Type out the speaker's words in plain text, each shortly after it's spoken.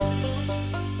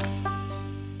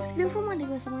If you ever wanted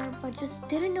to go somewhere but just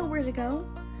didn't know where to go,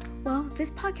 well,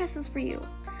 this podcast is for you.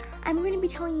 I'm going to be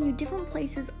telling you different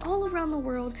places all around the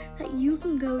world that you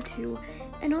can go to,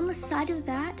 and on the side of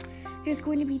that, there's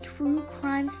going to be true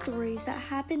crime stories that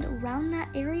happened around that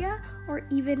area or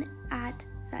even at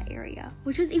that area,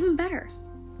 which is even better.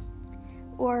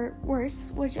 Or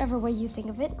worse, whichever way you think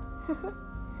of it.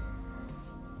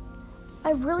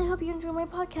 I really hope you enjoy my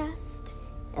podcast,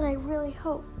 and I really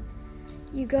hope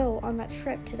you go on that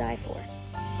trip to die for.